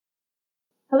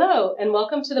Hello, and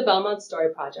welcome to the Belmont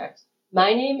Story Project.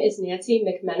 My name is Nancy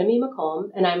McMenemy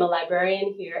McComb, and I'm a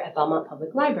librarian here at Belmont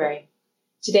Public Library.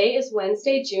 Today is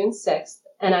Wednesday, June 6th,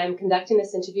 and I'm conducting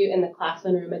this interview in the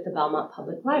Claflin Room at the Belmont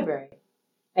Public Library.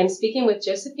 I'm speaking with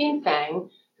Josephine Fang,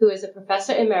 who is a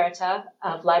professor emerita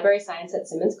of library science at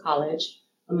Simmons College,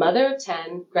 a mother of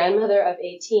 10, grandmother of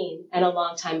 18, and a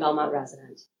longtime Belmont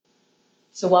resident.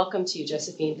 So welcome to you,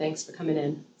 Josephine. Thanks for coming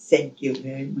in. Thank you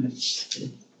very much,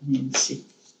 Nancy.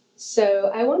 So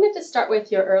I wanted to start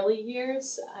with your early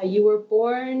years. You were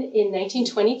born in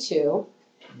 1922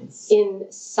 Yes. in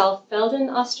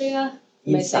Saalfelden, Austria.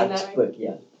 Am I In saying that Salzburg,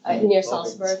 yeah. Near Province.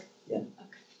 Salzburg? Yeah. Okay.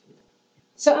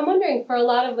 So I'm wondering, for a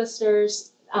lot of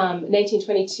listeners,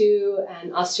 1922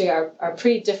 and Austria are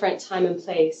pretty different time and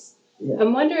place. Yeah.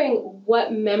 I'm wondering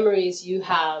what memories you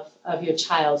have of your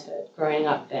childhood growing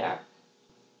up there.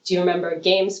 Do you remember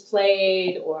games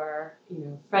played or,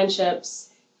 friendships?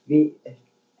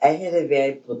 I had a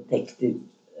very protected,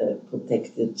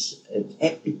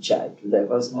 happy childhood. I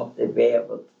was not aware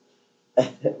of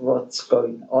what's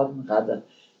going on, rather.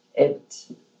 And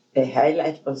the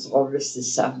highlight was always the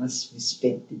summers we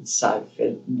spent in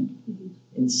Saalfelden,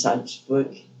 in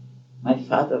Salzburg. My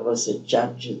father was a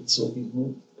judge, and so we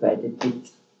moved quite a bit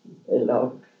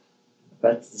along.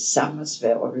 But the summers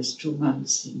were always 2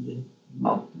 months in the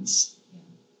mountains.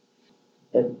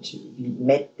 And we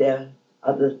met there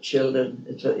other children.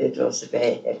 It was a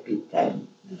very happy time.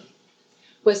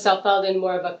 Was Saalfelden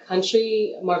more of a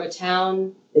country, more of a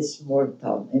town? A small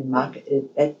town.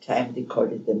 At that time they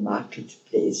called it a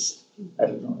marketplace. I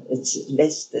don't know. It's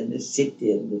less than a city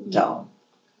in the town.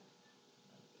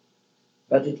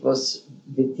 But it was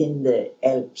within the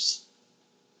Alps.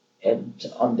 And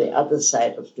on the other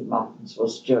side of the mountains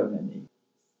was Germany.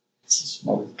 It's a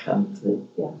small country.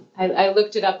 Yeah, I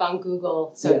looked it up on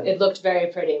Google, so Yeah. it looked very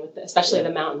pretty, especially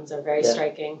the mountains are very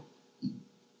striking.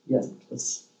 Yeah, it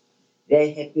was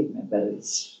very happy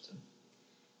memories.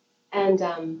 And,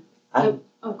 go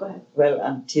ahead. Well,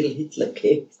 until Hitler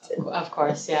came. Of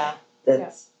course, yeah.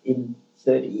 That's in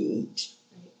 1938.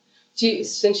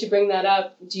 Since you bring that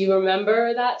up, do you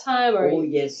remember that time? Oh,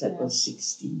 yes, I was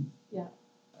 16. Yeah.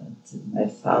 And my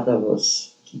father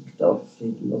was kicked off.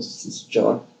 He lost his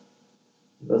job.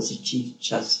 He was a chief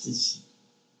justice.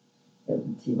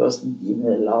 And he wasn't even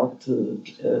allowed to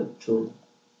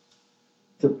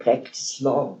practice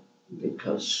law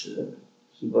because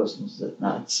he wasn't a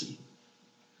Nazi.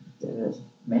 There were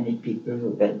many people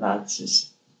who were Nazis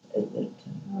at that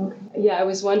time. Okay. Yeah, I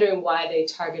was wondering why they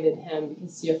targeted him,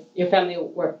 because your family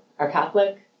are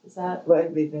Catholic, is that? Well,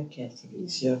 we were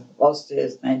Catholics, yeah. Austria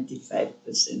is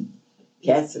 95%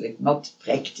 Catholic, not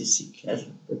practicing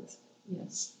Catholic, but...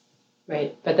 Yes.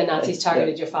 Right, but the Nazis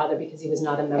targeted your father because he was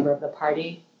not a member of the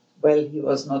party? Well, he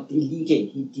was not illegal.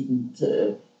 He didn't...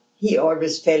 he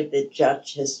always felt the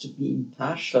judge has to be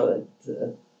impartial and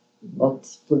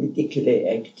not politically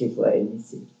active or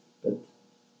anything. But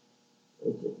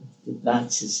the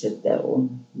Nazis had their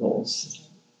own laws.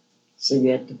 So you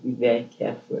had to be very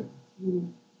careful.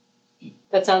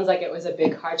 That sounds like it was a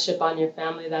big hardship on your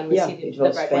family then. Yeah, it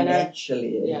was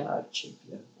financially a hardship.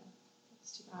 Yeah.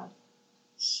 That's too bad.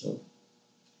 So...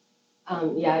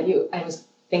 I was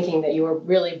thinking that you were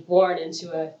really born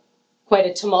into quite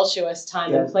a tumultuous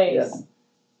time and place. Yeah.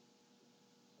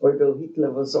 Although Hitler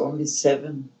was only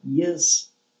 7 years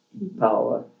in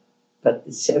power, but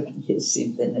the 7 years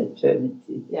seemed an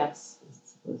eternity. Yes.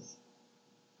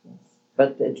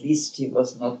 But at least he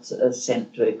was not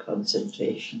sent to a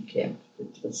concentration camp.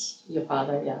 It was your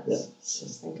father, yes.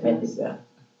 Yeah,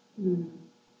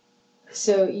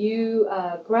 So you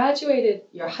graduated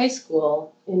your high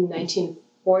school in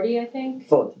 1940, I think?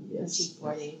 40, yes.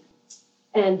 1940.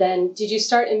 And then did you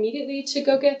start immediately to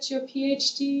go get your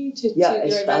PhD? I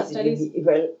started.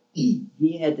 Well,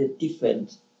 we had a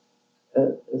different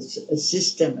a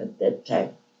system at that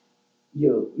time.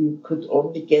 You could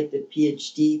only get a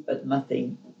PhD, but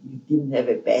nothing. You didn't have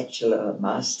a bachelor or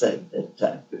master at that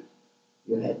time.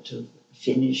 You had to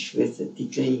finish with a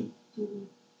degree.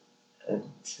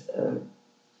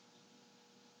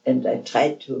 And I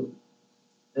tried to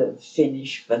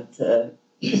finish, but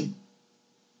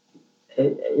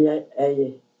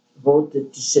I wrote a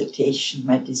dissertation.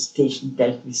 My dissertation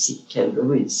dealt with Sigmund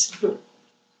Lewis,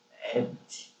 and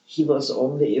it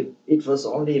was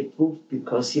only approved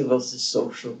because he was a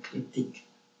social critic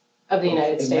of the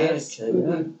United States.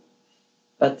 Yeah.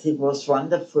 But it was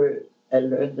wonderful. I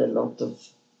learned a lot of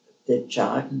the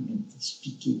jargon and the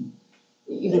speaking.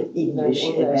 English,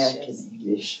 American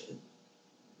English.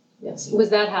 Yes. Was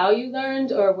that how you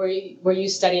learned, or were you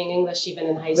studying English even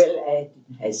in high school? Well,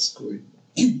 in high school.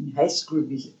 In high school,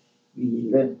 we we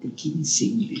learned the King's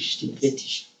English, the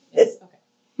British. Yes.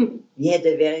 Okay. We had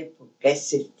a very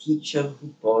progressive teacher who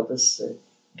brought us a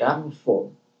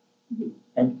gramophone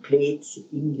and played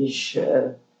English,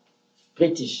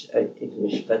 British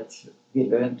English, but we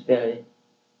learned very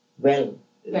well.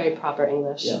 Very proper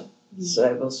English. Yeah. So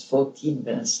I was 14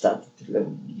 when I started to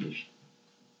learn English.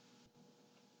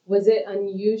 Was it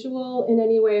unusual in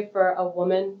any way for a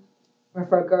woman, or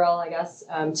for a girl, I guess,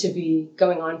 to be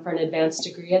going on for an advanced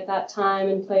degree at that time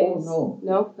in plays? Oh,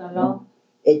 no. No, not at all?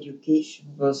 Education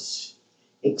was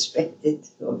expected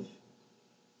of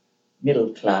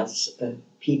middle class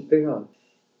people.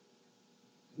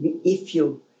 If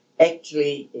you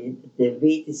actually, the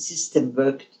way the system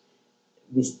worked,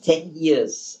 with 10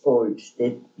 years old,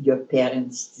 that your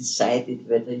parents decided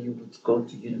whether you would go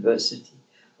to university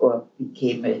or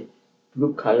became a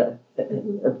blue-collar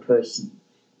a person.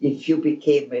 If you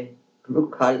became a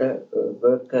blue-collar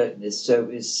worker in the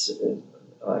service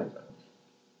or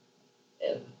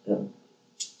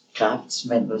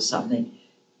craftsman or something,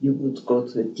 you would go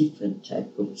to a different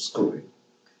type of school.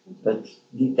 But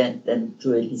we went then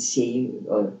to a lycée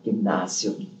or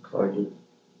gymnasium, we called it,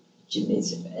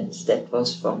 gymnasium, and that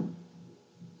was from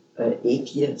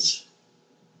 8 years.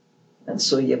 And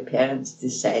so your parents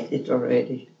decided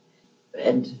already.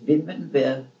 And women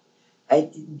were, I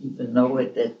didn't even know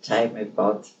at that time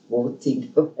about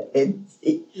voting or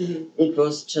anything. It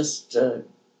was just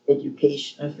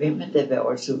education of women. There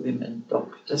were also women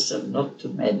doctors, and not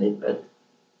too many, but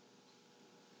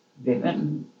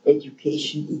women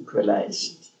education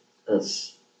equalized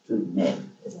us to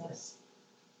men. Yes.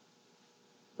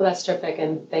 Well, that's terrific,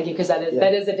 and thank you, because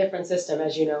that is a different system,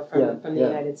 as you know, from the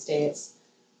United States.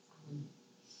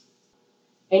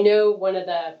 I know one of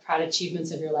the proud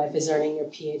achievements of your life is earning your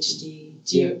PhD.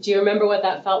 Do you remember what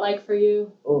that felt like for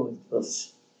you? Oh, it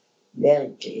was very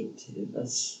great. It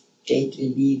was great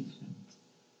relief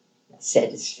and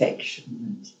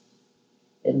satisfaction,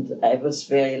 and I was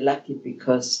very lucky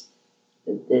because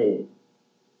the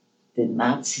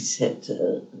Nazis had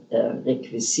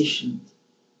requisitioned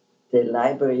the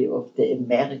library of the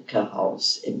America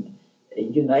House. In the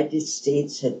United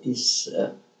States had this,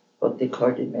 what they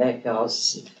called America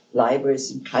House,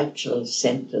 libraries and cultural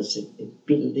centers, a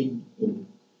building in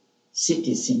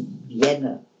cities in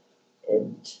Vienna.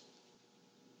 And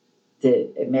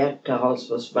the America House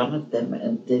was one of them,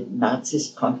 and the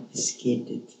Nazis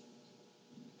confiscated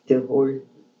the whole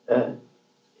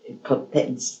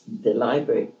contents in the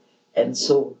library. And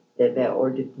so there were all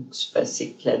the books by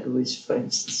Sinclair Lewis, for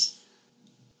instance.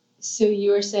 So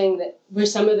you were saying that were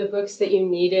some of the books that you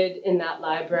needed in that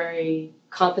library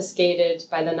confiscated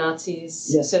by the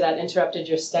Nazis, so that interrupted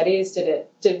your studies?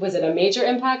 Was it a major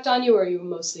impact on you, or were you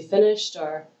mostly finished?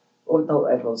 Or? Oh no,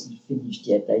 I wasn't finished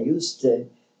yet. I used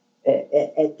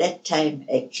at that time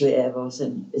actually I was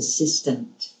an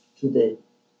assistant in the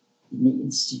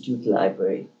institute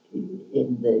library.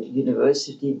 In the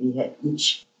university we had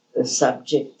each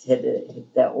subject had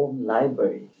their own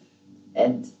library,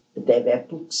 and there were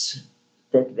books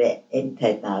that were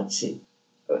anti-Nazi,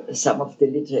 some of the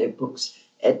literary books,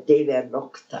 and they were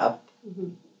locked up.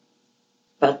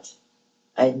 But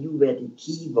I knew where the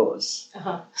key was.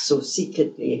 So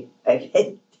secretly I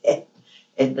went there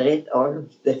and read all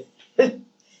of the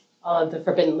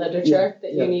forbidden literature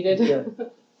that you needed. Yeah.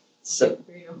 So, good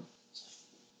for you.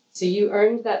 So you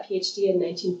earned that PhD in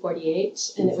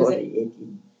 1948, and it was 48.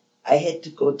 I had to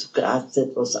go to Graz.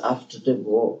 That was after the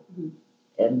war.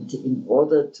 And in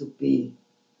order to be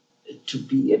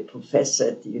a professor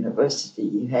at the university,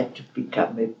 you had to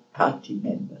become a party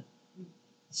member.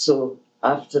 So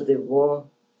after the war,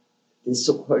 the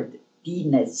so-called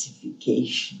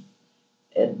denazification,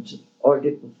 and all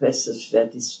the professors were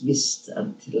dismissed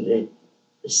until they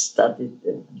studied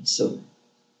them.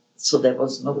 So there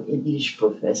was no English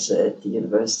professor at the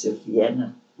University of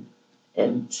Vienna,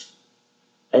 and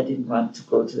I didn't want to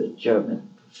go to a German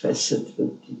professor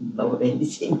who didn't know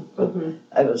anything.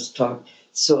 I was taught.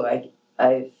 So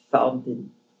I found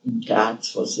in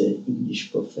Graz was an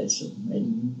English professor whom I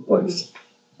knew also,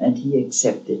 and he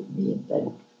accepted me, and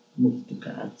I moved to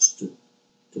Graz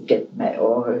to get my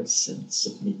orals and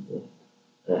submit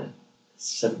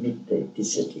the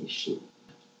dissertation.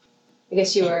 I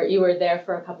guess you were there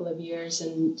for a couple of years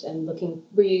and looking.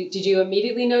 Did you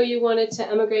immediately know you wanted to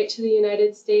emigrate to the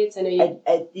United States? I know you.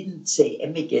 I didn't say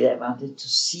emigrate. I wanted to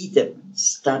see them and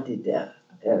study there.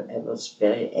 I was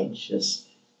very anxious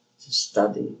to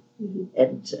study,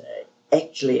 and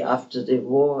actually after the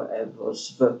war, I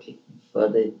was working for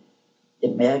the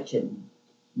American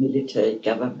military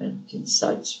government in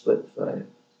Salzburg. For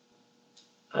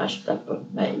brushed up on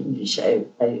my English. I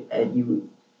knew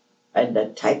And I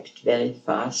typed very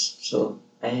fast, so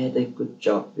I had a good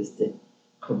job with the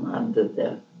commander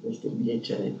there, with the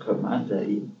military commander.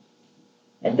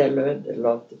 And I learned a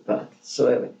lot about it.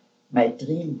 So my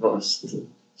dream was to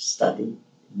study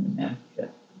in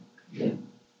America. Yeah.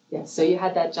 Yeah, so you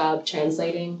had that job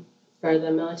translating for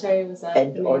the military, was that?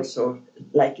 And also,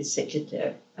 like a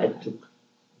secretary, Okay.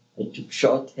 I took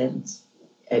shorthand.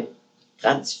 I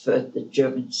transferred the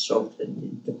German shorthand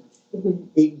into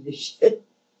English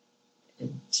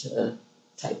and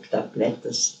typed up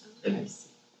letters. Okay.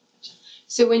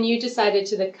 So when you decided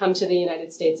to come to the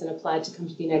United States and applied to come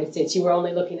to the United States, you were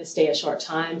only looking to stay a short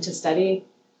time to study?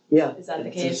 Yeah. Is that the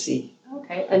to case? see.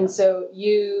 Okay. And so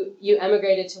you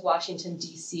emigrated to Washington,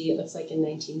 D.C., it looks like in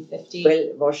 1950.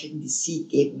 Well, Washington, D.C.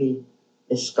 gave me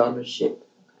a scholarship,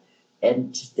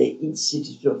 and the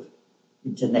Institute of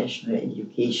International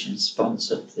Education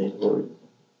sponsored the whole.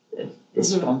 They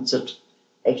sponsored,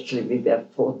 actually, we were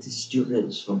 40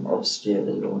 students from Austria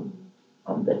alone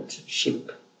on that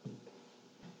ship.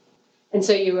 And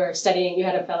so you were studying, you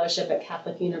had a fellowship at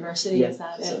Catholic University, is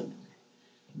that it?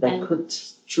 I could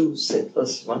choose, it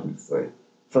was wonderful,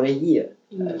 for a year.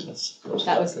 That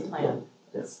was the plan.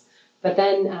 Yes. But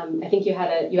then I think you had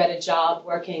a job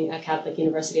working at Catholic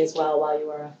University as well while you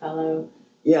were a fellow.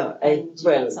 Yeah,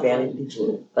 very someone.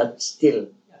 little, but still,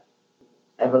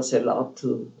 I was allowed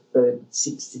to earn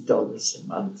 $60 a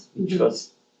month, which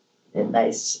was a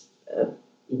nice,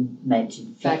 in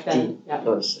 1950, back then,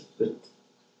 was a good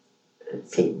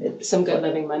payment. Some good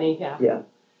living money, yeah. Yeah.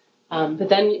 But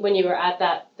then when you were at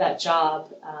that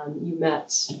job, you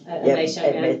met a nice young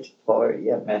man. I met Paul,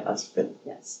 my husband.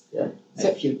 Yes. Yeah,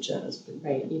 my future husband.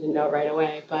 Right, you didn't know it right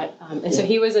away, but so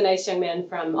he was a nice young man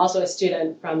also a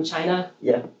student from China.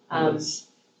 Yeah, he was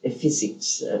a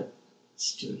physics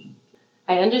student.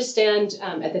 I understand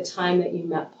at the time that you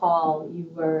met Paul, you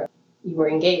were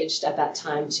engaged at that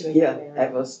time to a young man. Yeah, I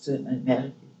was to an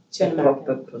American. To an American.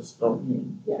 Proper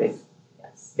Bostonian. Yes.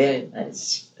 Very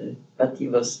nice. But he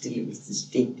was still with the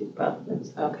State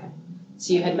Department. Okay.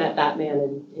 So you had met that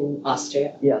man in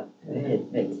Austria? Yeah, I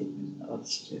had met him in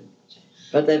Austria.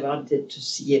 But I wanted to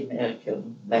see America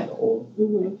on my own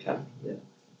and come here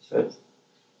first.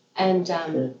 And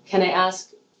can I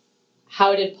ask,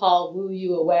 how did Paul woo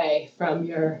you away from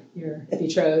your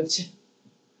betrothed?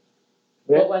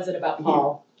 What was it about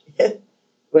Paul?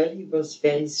 Well, he was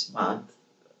very smart.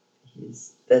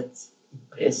 That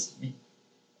impressed me.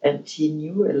 And he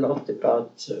knew a lot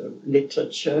about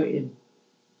literature.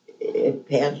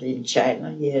 Apparently in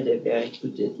China he had a very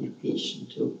good education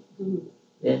too.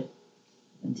 Yeah.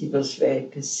 And he was very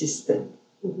persistent.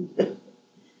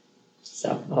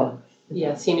 Somehow.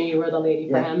 Yes, he knew you were the lady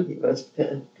for him. He was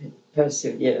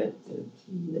perseverant.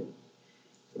 It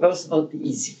was not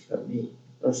easy for me.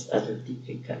 It was rather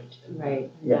difficult. Right,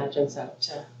 I imagine so,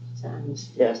 to end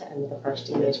the first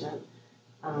engagement.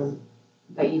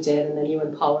 But you did, and then you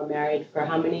and Paul were married for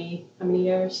how many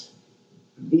years?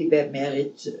 We were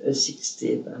married about 60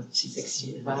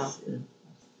 years. Wow.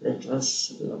 That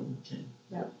was a long time.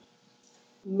 Yeah.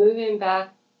 Moving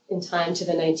back in time to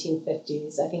the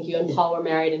 1950s, I think you and Paul were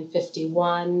married in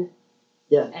 51.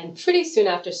 Yeah. And pretty soon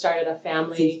after started a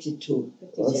family. 52.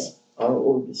 Was our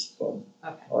oldest born.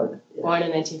 Okay. Born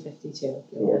in 1952,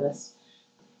 your oldest.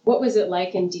 What was it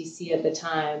like in DC at the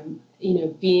time,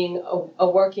 being a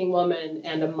working woman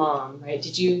and a mom, right?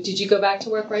 Did you go back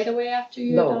to work right away after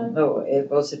you were done? No, it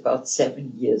was about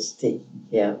 7 years taking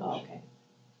care of. Oh, okay.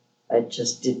 I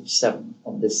just did some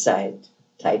on the side,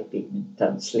 typing and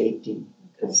translating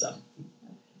or something.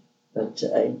 But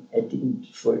I didn't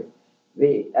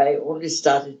I only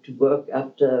started to work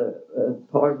after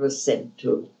Paul was sent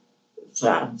to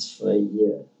France for a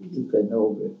year to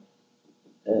Grenoble.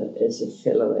 As a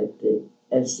fellow at the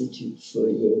Institute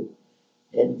Fourier.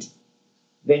 And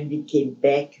when we came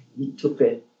back, we took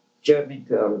a German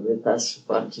girl with us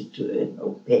who wanted to an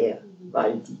au pair,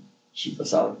 Waldi. She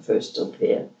was our first au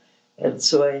pair. And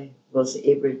so I was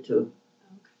able to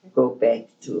go back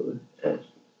to,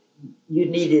 you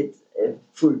needed a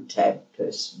full-time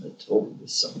person at home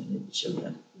with so many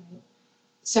children.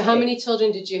 So how many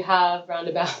children did you have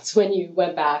roundabouts when you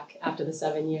went back after the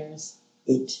 7 years?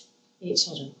 8. 8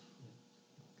 children.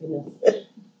 Goodness.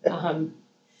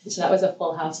 So that was a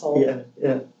full household.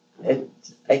 Yeah. And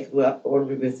I grew up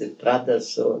only with a brother,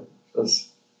 so it was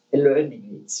a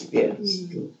learning experience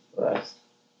too for us.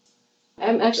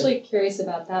 I'm actually curious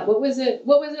about that. What was it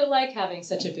like having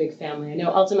such a big family? I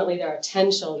know ultimately there are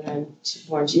 10 children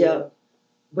born to you.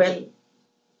 Well,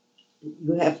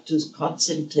 you have to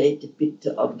concentrate a bit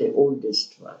on the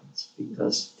oldest ones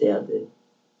because they are the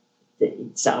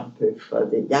example for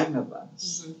the younger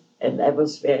ones. And I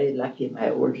was very lucky. My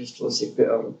oldest was a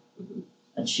girl, Mhm.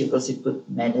 and she was a good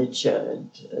manager and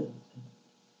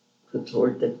could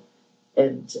hold them.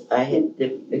 And I had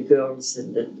the girls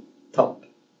in the top.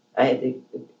 I had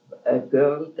a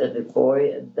girl, then a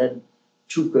boy, and then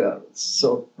two girls.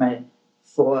 So my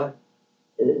four,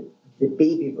 the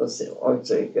baby was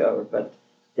also a girl, but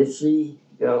the three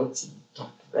girls in the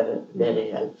top were very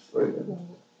helpful.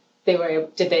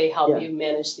 Did they help Yeah. you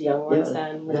manage the young ones Yeah,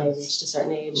 then when they yes. reached a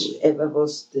certain age? Whoever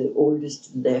was the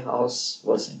oldest in their house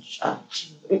was in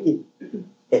charge. Really,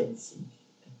 anything.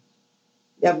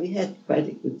 Yeah, we had quite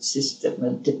a good system,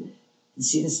 and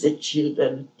since the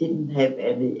children didn't have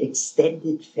any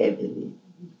extended family,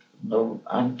 no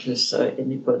uncles or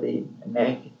anybody in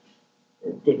America,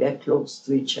 they were close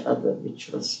to each other,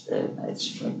 which was very nice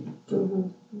for me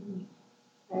too.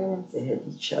 Very nice. They had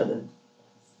each other.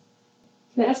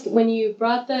 Can I ask, when you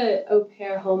brought the au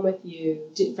pair home with you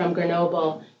from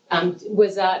Grenoble,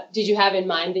 did you have in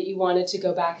mind that you wanted to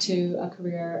go back to a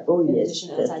career in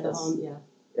addition outside the home?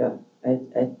 Yeah,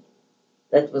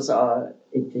 that was our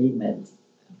agreement,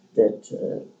 that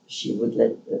she would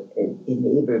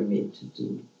enable me to do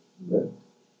work.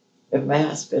 And my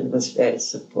husband was very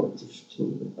supportive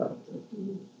too about it.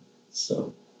 Mm-hmm.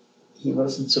 So he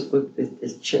wasn't so good with the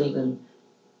children,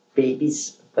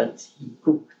 babies, but he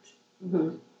cooked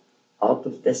out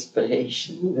of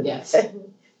desperation. Yes.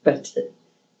 But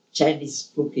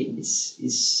Chinese cooking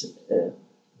is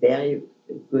very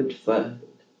good for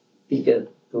bigger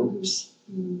groups,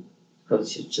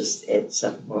 because you just add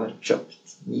some more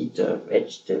chopped meat or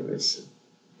vegetables.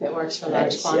 It works for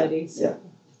large quantities. Yeah,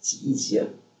 it's easier.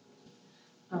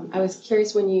 I was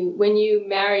curious, when you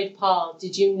married Paul,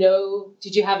 did you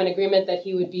have an agreement that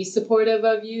he would be supportive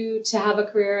of you to have a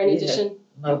career in addition?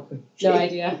 No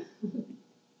idea.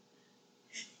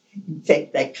 In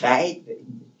fact, I cried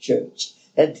in the church,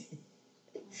 and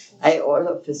I all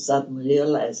of a sudden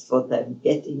realized what I'm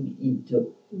getting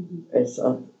into. I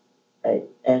thought I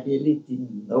really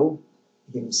didn't know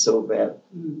him so well,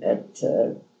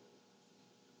 and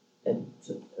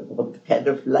what kind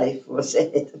of life was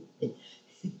ahead of me.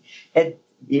 And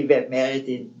we were married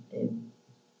in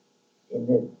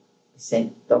the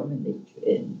St. Dominic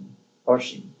in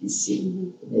Washington,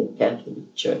 D.C., in a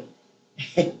Catholic church.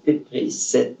 And the priest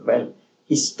said, well,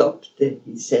 he stopped it.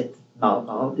 He said,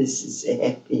 now this is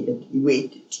happy. And he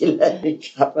waited till I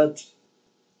recovered.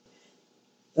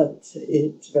 But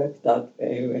it worked out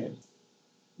very well.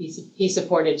 He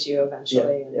supported you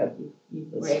eventually, Yeah. You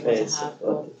were able to have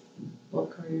both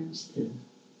careers. Yeah.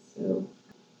 So,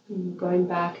 going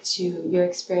back to your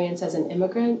experience as an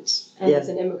immigrant and as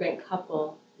an immigrant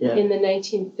couple in the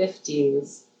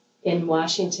 1950s in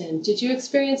Washington, did you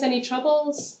experience any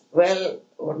troubles? Well,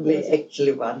 only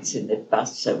actually once in a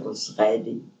bus I was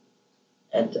riding,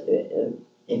 and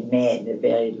a man, a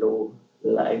very low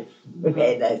life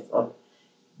man, I thought,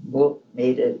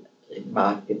 made a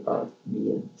remark about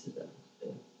me and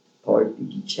Paul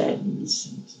being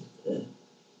Chinese.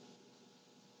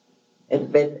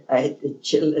 And when I had the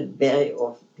children, very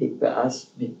often people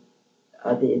asked me,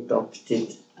 are they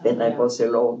adopted? When I was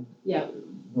alone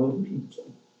moving,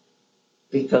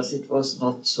 because it was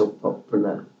not so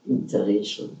popular,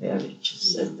 interracial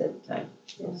marriages at that time.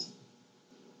 Yes.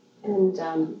 And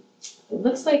it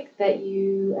looks like that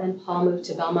you and Paul moved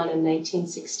to Belmont in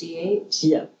 1968.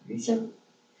 Yeah. So,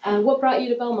 what brought you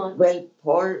to Belmont? Well,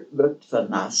 Paul worked for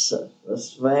NASA. It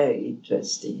was very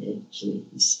interesting, actually,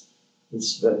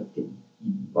 his work in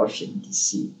Washington,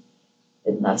 D.C.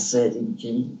 And NASA had in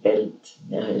Greenbelt,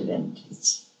 Maryland,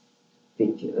 its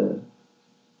big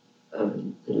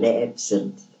labs,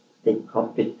 and they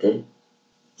copied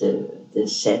the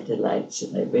satellites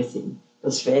and everything. It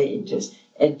was very interesting.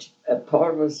 And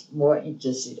Paul was more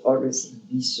interested always in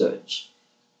research.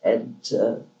 And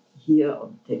here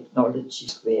on Technology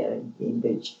Square in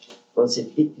Cambridge was a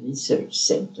big research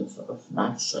center of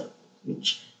NASA,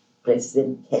 which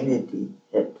President Kennedy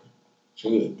had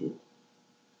created.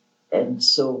 And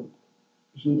so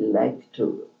he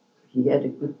had a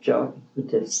good job, he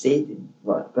could have stayed in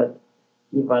work, but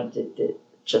he wanted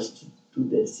just to do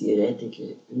the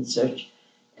theoretical research.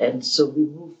 And so we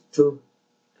moved to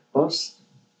Boston.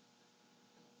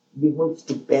 We moved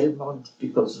to Belmont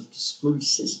because of the school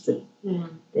system.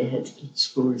 They had good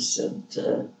schools, and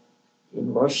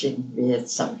in Washington we had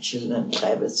some children in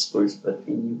private schools, but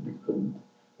we knew we couldn't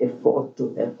afford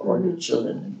to have all the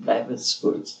children in private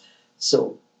schools.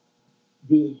 So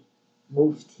we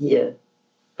moved here,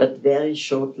 but very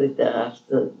shortly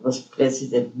thereafter was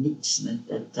President Nixon at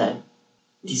that time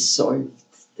dissolved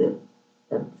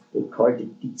they called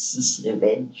it Nixon's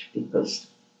revenge, because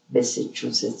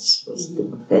Massachusetts was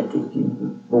Democratic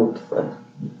and vote for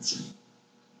Nixon.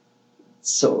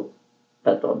 So,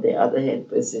 but on the other hand,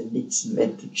 President Nixon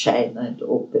went to China and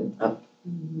opened up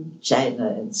China,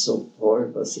 and so Paul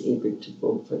was able to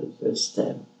go for the first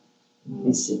time and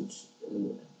visit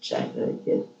China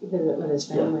again. Visit with his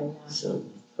family, yeah. So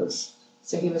it was.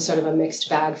 So he was sort of a mixed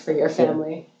bag for your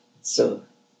family. Yeah. So,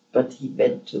 but he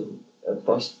went to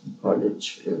Boston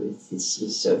College with his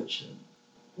research.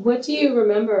 What do you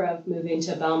remember of moving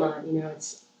to Belmont? You know,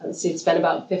 it's been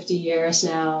about 50 years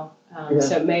now,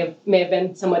 so it may have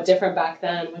been somewhat different back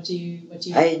then. What do you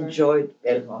remember? I enjoyed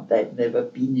Belmont. I'd never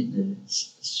been in a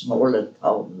smaller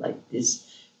town like this,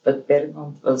 but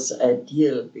Belmont was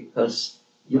ideal because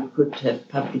you could have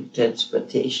public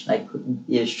transportation. I couldn't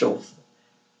be a chauffeur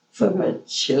for my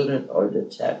children all the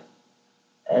time,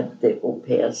 and the au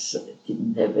pairs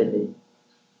didn't have any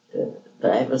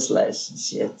driver's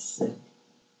license yet.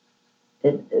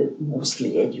 And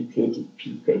mostly educated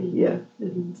people here.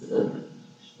 And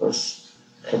was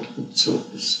at good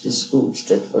schools. The schools,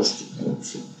 that was the main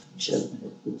thing. Children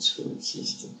had good school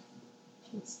system.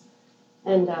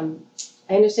 And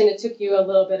I understand it took you a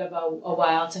little bit of a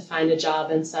while to find a job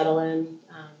and settle in.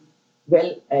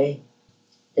 Well,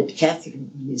 at Catholic,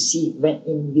 you see, when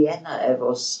in Vienna I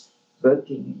was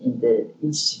working in the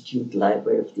Institute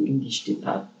Library of the English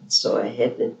department, so I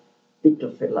had a bit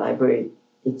of a library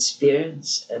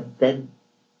experience. And then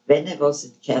when I was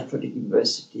at Catholic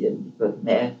University and got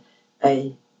married,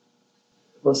 I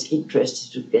was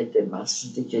interested to get a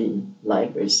master's degree in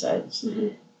library science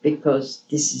because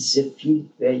this is a field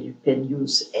where you can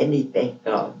use any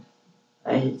background.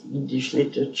 I had English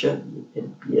literature, you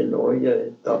can be a lawyer, a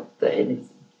doctor, anything.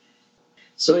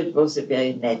 So it was a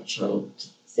very natural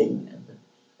thing.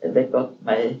 And I got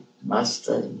my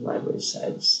master in library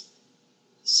science.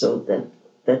 So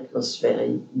that was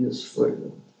very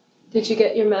useful. Did you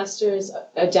get your master's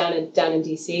down in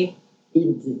DC?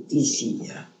 In the DC,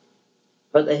 yeah.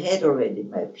 But I had already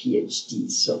my PhD,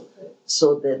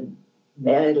 so then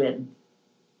Maryland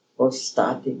was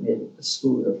starting a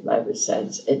school of library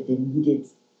science, and they needed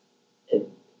a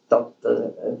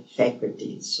doctor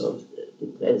faculty. So the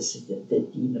president, the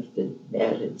dean of the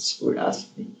Maryland school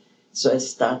asked me. So I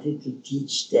started to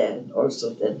teach there, and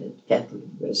also then at Catholic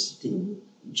University.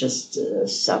 Just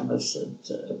summers,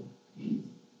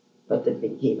 but I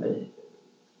became an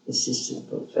assistant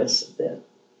professor there.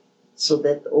 So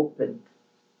that opened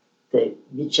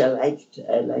which I liked.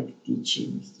 I liked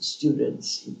teaching the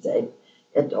students in that,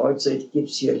 and also it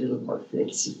gives you a little more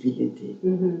flexibility.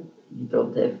 You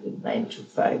don't have a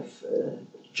 9-to-5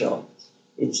 job.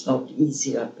 It's not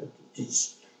easier, but it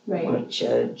is more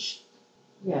challenge.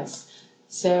 Yes.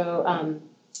 So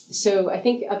I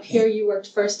think up here you worked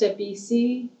first at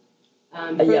BC for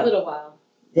a little while.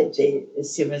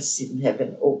 Siemens didn't have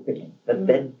an opening, but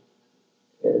then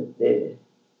the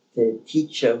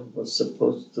teacher who was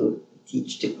supposed to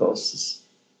teach the courses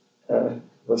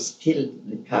was killed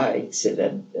in a car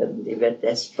accident, and they were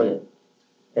desperate.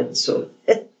 And so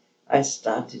I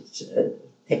started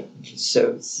technical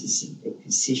services and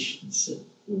acquisitions,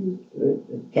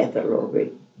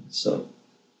 cataloging, and so.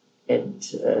 And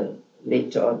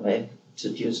later on, I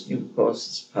introduced new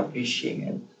courses, publishing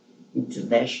and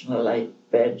international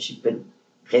librarianship and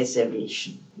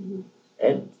preservation.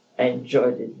 And I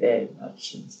enjoyed it very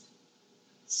much. And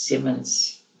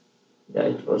Siemens,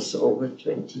 it was over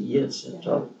 20 years I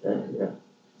taught there.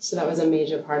 So that was a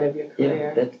major part of your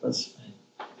career. Yeah, that was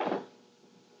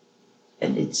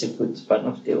and it's one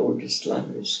of the oldest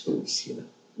library schools here.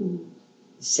 The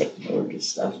second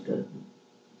oldest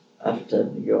after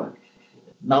New York.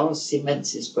 Now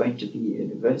Siemens is going to be a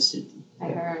university. I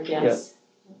heard, yes.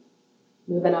 Yeah.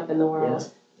 Moving up in the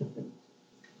world. Yeah.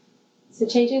 So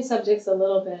changing subjects a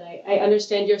little bit, I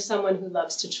understand you're someone who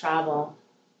loves to travel.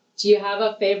 Do you have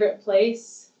a favorite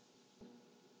place?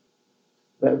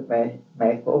 Well,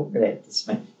 my homeland is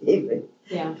my favorite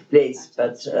place,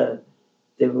 but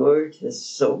the world has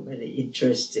so many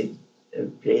interesting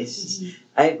places.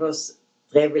 I was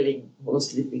traveling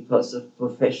mostly because of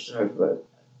professional work.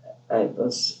 I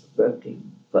was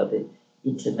working for the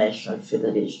International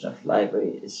Federation of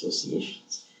Library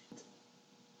Associations.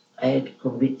 I had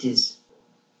committees,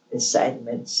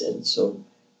 assignments, and so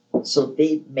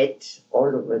they met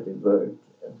all over the world,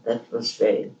 and that was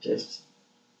very interesting.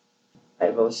 I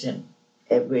was in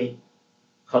every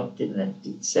continent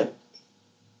except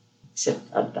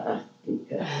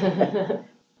Antarctica.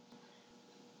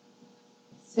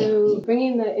 So,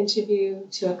 bringing the interview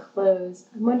to a close,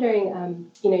 I'm wondering,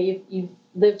 you've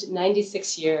lived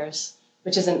 96 years,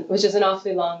 which is an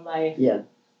awfully long life. Yeah.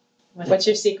 What's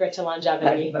your secret to I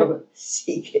longevity? no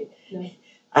secret. No.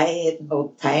 I had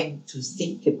no time to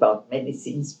think about many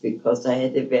things because I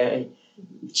had a very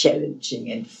challenging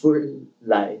and full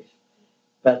life.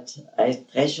 But I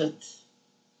treasured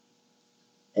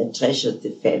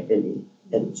the family,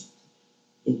 and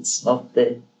it's not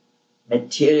the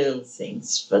material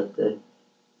things, but the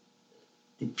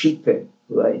people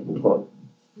who are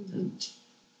important.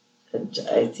 And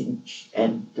I think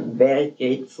I'm very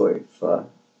grateful for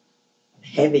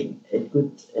having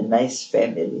a nice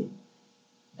family.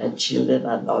 And children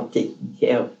are now taking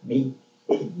care of me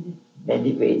in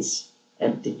many ways.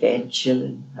 And the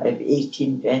grandchildren, I have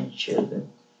 18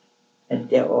 grandchildren, and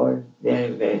they're all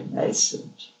very, very nice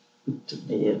and good to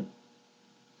me.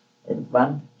 And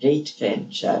one great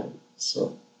grandchild.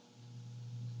 So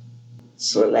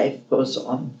life goes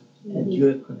on, and you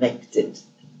are connected.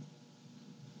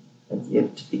 And you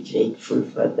have to be grateful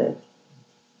for that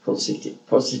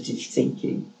positive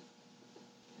thinking.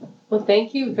 Well,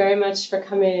 thank you very much for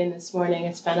coming in this morning.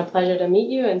 It's been a pleasure to meet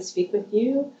you and speak with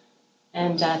you.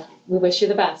 And we wish you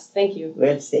the best. Thank you.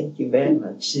 Well, thank you very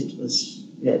much. It was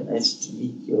very nice to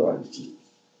meet you all.